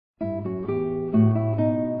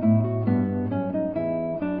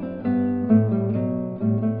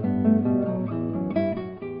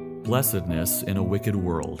Blessedness in a Wicked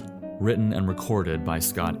World, written and recorded by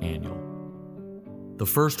Scott Aniol. The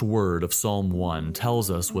first word of Psalm 1 tells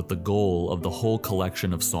us what the goal of the whole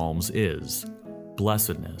collection of Psalms is: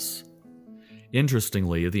 blessedness.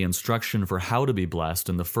 Interestingly, the instruction for how to be blessed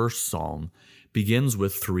in the first psalm begins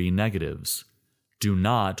with three negatives. Do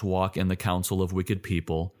not walk in the counsel of wicked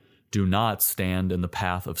people, do not stand in the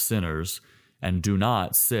path of sinners, and do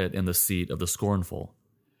not sit in the seat of the scornful.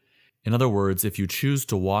 In other words, if you choose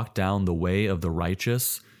to walk down the way of the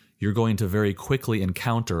righteous, you're going to very quickly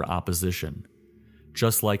encounter opposition.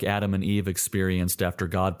 Just like Adam and Eve experienced after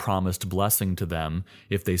God promised blessing to them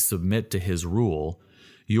if they submit to His rule,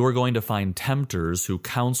 you are going to find tempters who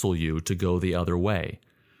counsel you to go the other way,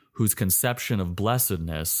 whose conception of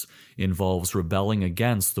blessedness involves rebelling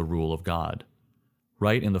against the rule of God.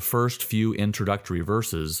 Right in the first few introductory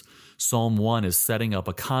verses, Psalm 1 is setting up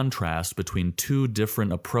a contrast between two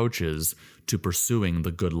different approaches to pursuing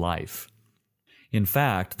the good life. In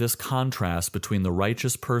fact, this contrast between the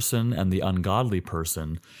righteous person and the ungodly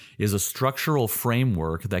person is a structural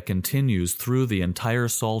framework that continues through the entire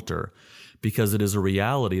Psalter, because it is a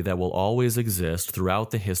reality that will always exist throughout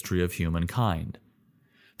the history of humankind.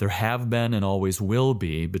 There have been and always will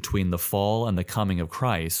be, between the fall and the coming of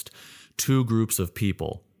Christ, two groups of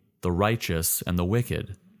people, the righteous and the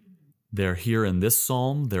wicked. They're here in this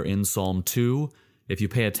psalm, they're in Psalm 2. If you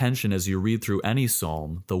pay attention as you read through any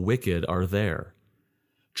psalm, the wicked are there.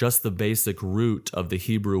 Just the basic root of the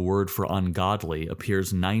Hebrew word for ungodly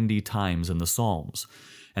appears 90 times in the Psalms,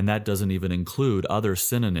 and that doesn't even include other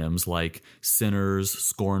synonyms like sinners,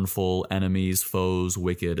 scornful, enemies, foes,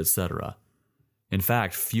 wicked, etc. In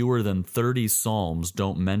fact, fewer than 30 Psalms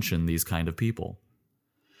don't mention these kind of people.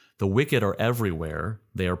 The wicked are everywhere,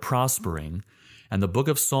 they are prospering, and the book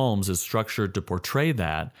of Psalms is structured to portray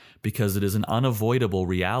that because it is an unavoidable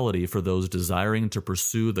reality for those desiring to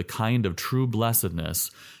pursue the kind of true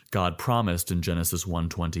blessedness God promised in Genesis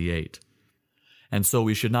 1:28. And so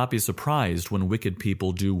we should not be surprised when wicked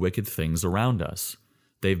people do wicked things around us.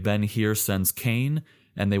 They've been here since Cain,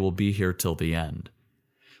 and they will be here till the end.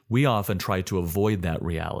 We often try to avoid that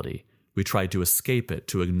reality. We try to escape it,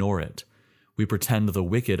 to ignore it. We pretend the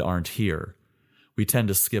wicked aren't here. We tend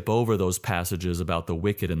to skip over those passages about the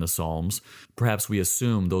wicked in the Psalms. Perhaps we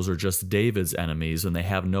assume those are just David's enemies and they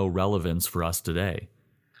have no relevance for us today.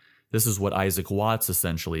 This is what Isaac Watts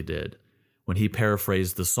essentially did. When he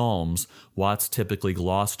paraphrased the Psalms, Watts typically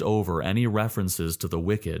glossed over any references to the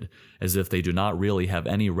wicked as if they do not really have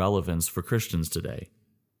any relevance for Christians today.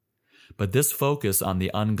 But this focus on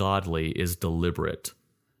the ungodly is deliberate.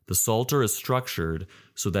 The Psalter is structured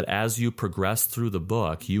so that as you progress through the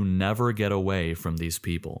book, you never get away from these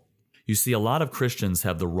people. You see, a lot of Christians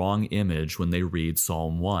have the wrong image when they read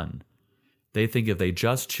Psalm 1. They think if they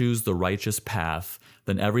just choose the righteous path,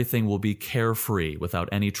 then everything will be carefree without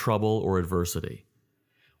any trouble or adversity.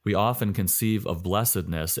 We often conceive of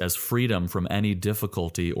blessedness as freedom from any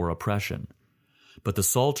difficulty or oppression. But the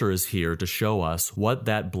Psalter is here to show us what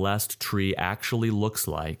that blessed tree actually looks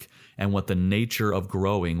like and what the nature of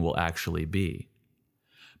growing will actually be.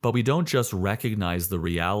 But we don't just recognize the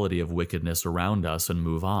reality of wickedness around us and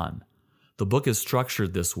move on. The book is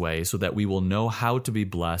structured this way so that we will know how to be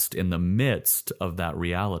blessed in the midst of that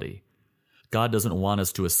reality. God doesn't want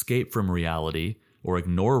us to escape from reality or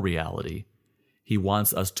ignore reality. He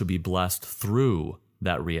wants us to be blessed through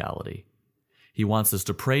that reality. He wants us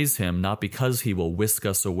to praise Him not because He will whisk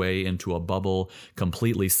us away into a bubble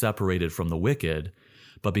completely separated from the wicked,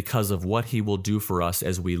 but because of what He will do for us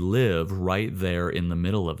as we live right there in the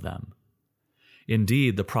middle of them.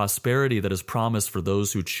 Indeed, the prosperity that is promised for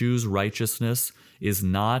those who choose righteousness is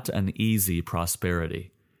not an easy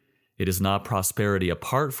prosperity. It is not prosperity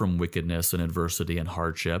apart from wickedness and adversity and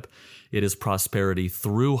hardship. It is prosperity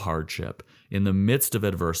through hardship, in the midst of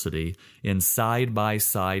adversity, in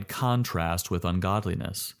side-by-side contrast with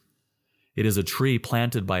ungodliness. It is a tree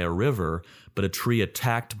planted by a river, but a tree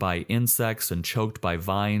attacked by insects and choked by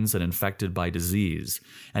vines and infected by disease.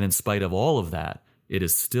 And in spite of all of that, it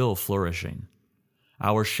is still flourishing.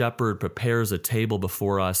 Our shepherd prepares a table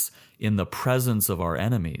before us in the presence of our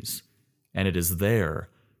enemies, and it is there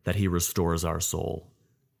that He restores our soul.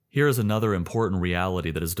 Here is another important reality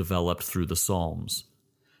that is developed through the Psalms.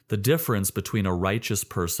 The difference between a righteous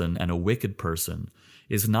person and a wicked person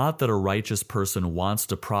is not that a righteous person wants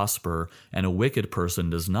to prosper and a wicked person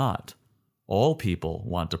does not. All people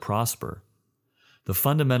want to prosper. The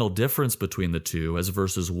fundamental difference between the two, as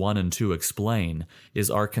verses 1 and 2 explain, is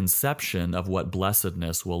our conception of what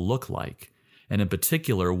blessedness will look like, and in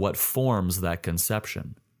particular, what forms that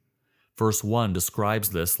conception. Verse 1 describes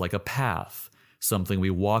this like a path, something we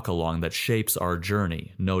walk along that shapes our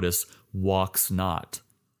journey. Notice, walks not.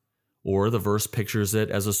 Or the verse pictures it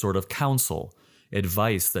as a sort of counsel,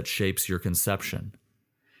 advice that shapes your conception.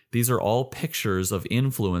 These are all pictures of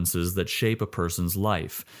influences that shape a person's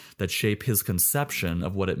life, that shape his conception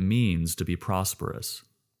of what it means to be prosperous.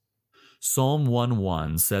 Psalm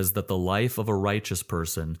 1:1 says that the life of a righteous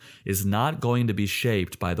person is not going to be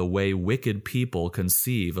shaped by the way wicked people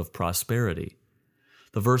conceive of prosperity.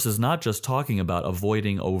 The verse is not just talking about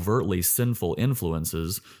avoiding overtly sinful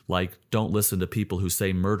influences, like don't listen to people who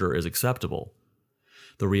say murder is acceptable.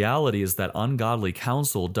 The reality is that ungodly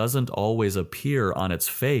counsel doesn't always appear on its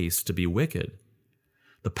face to be wicked.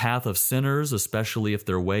 The path of sinners, especially if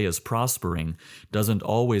their way is prospering, doesn't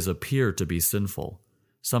always appear to be sinful.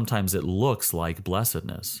 Sometimes it looks like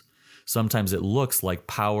blessedness. Sometimes it looks like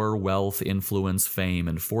power, wealth, influence, fame,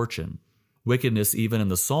 and fortune. Wickedness, even in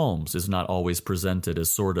the Psalms, is not always presented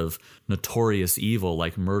as sort of notorious evil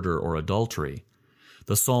like murder or adultery.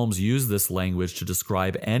 The Psalms use this language to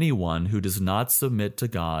describe anyone who does not submit to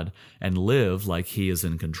God and live like he is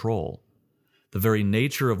in control. The very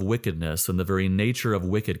nature of wickedness and the very nature of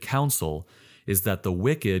wicked counsel is that the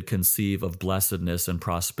wicked conceive of blessedness and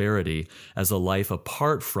prosperity as a life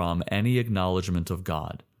apart from any acknowledgement of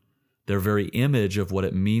God. Their very image of what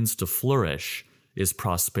it means to flourish is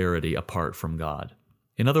prosperity apart from God.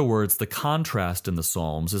 In other words, the contrast in the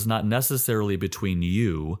Psalms is not necessarily between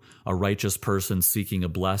you, a righteous person seeking a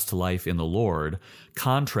blessed life in the Lord,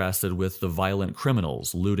 contrasted with the violent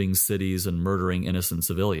criminals looting cities and murdering innocent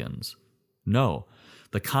civilians. No,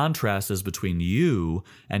 the contrast is between you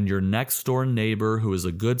and your next-door neighbor who is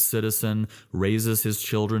a good citizen, raises his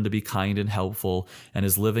children to be kind and helpful, and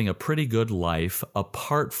is living a pretty good life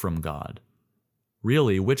apart from God.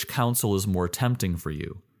 Really, which counsel is more tempting for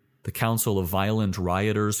you? The counsel of violent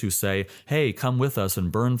rioters who say, hey, come with us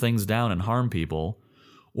and burn things down and harm people?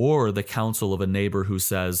 Or the counsel of a neighbor who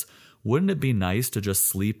says, wouldn't it be nice to just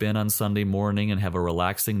sleep in on Sunday morning and have a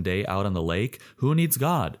relaxing day out on the lake? Who needs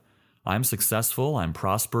God? I'm successful, I'm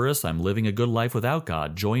prosperous, I'm living a good life without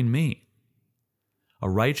God. Join me. A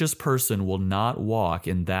righteous person will not walk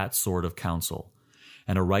in that sort of counsel.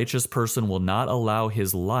 And a righteous person will not allow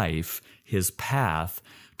his life, his path,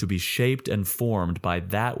 to be shaped and formed by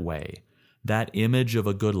that way, that image of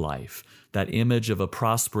a good life, that image of a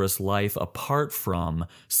prosperous life apart from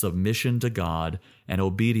submission to God and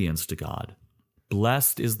obedience to God.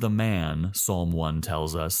 Blessed is the man, Psalm 1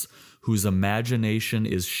 tells us, whose imagination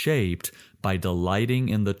is shaped by delighting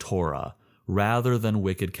in the Torah rather than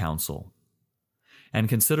wicked counsel. And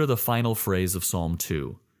consider the final phrase of Psalm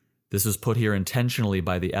 2. This is put here intentionally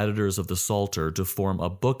by the editors of the Psalter to form a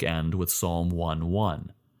bookend with Psalm 1:1.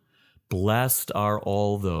 Blessed are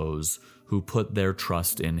all those who put their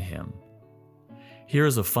trust in him. Here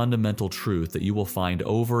is a fundamental truth that you will find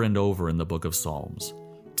over and over in the book of Psalms.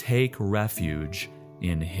 Take refuge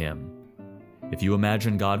in him. If you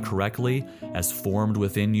imagine God correctly, as formed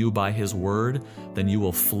within you by his word, then you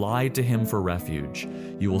will fly to him for refuge.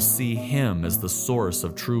 You will see him as the source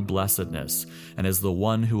of true blessedness and as the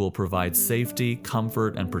one who will provide safety,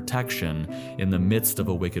 comfort, and protection in the midst of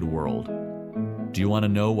a wicked world. Do you want to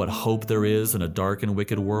know what hope there is in a dark and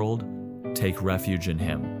wicked world? Take refuge in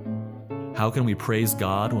him. How can we praise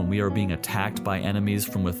God when we are being attacked by enemies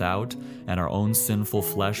from without and our own sinful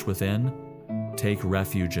flesh within? Take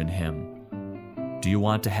refuge in him. Do you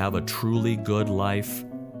want to have a truly good life?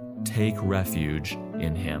 Take refuge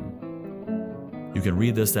in him. You can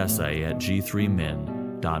read this essay at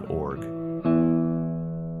g3min.org.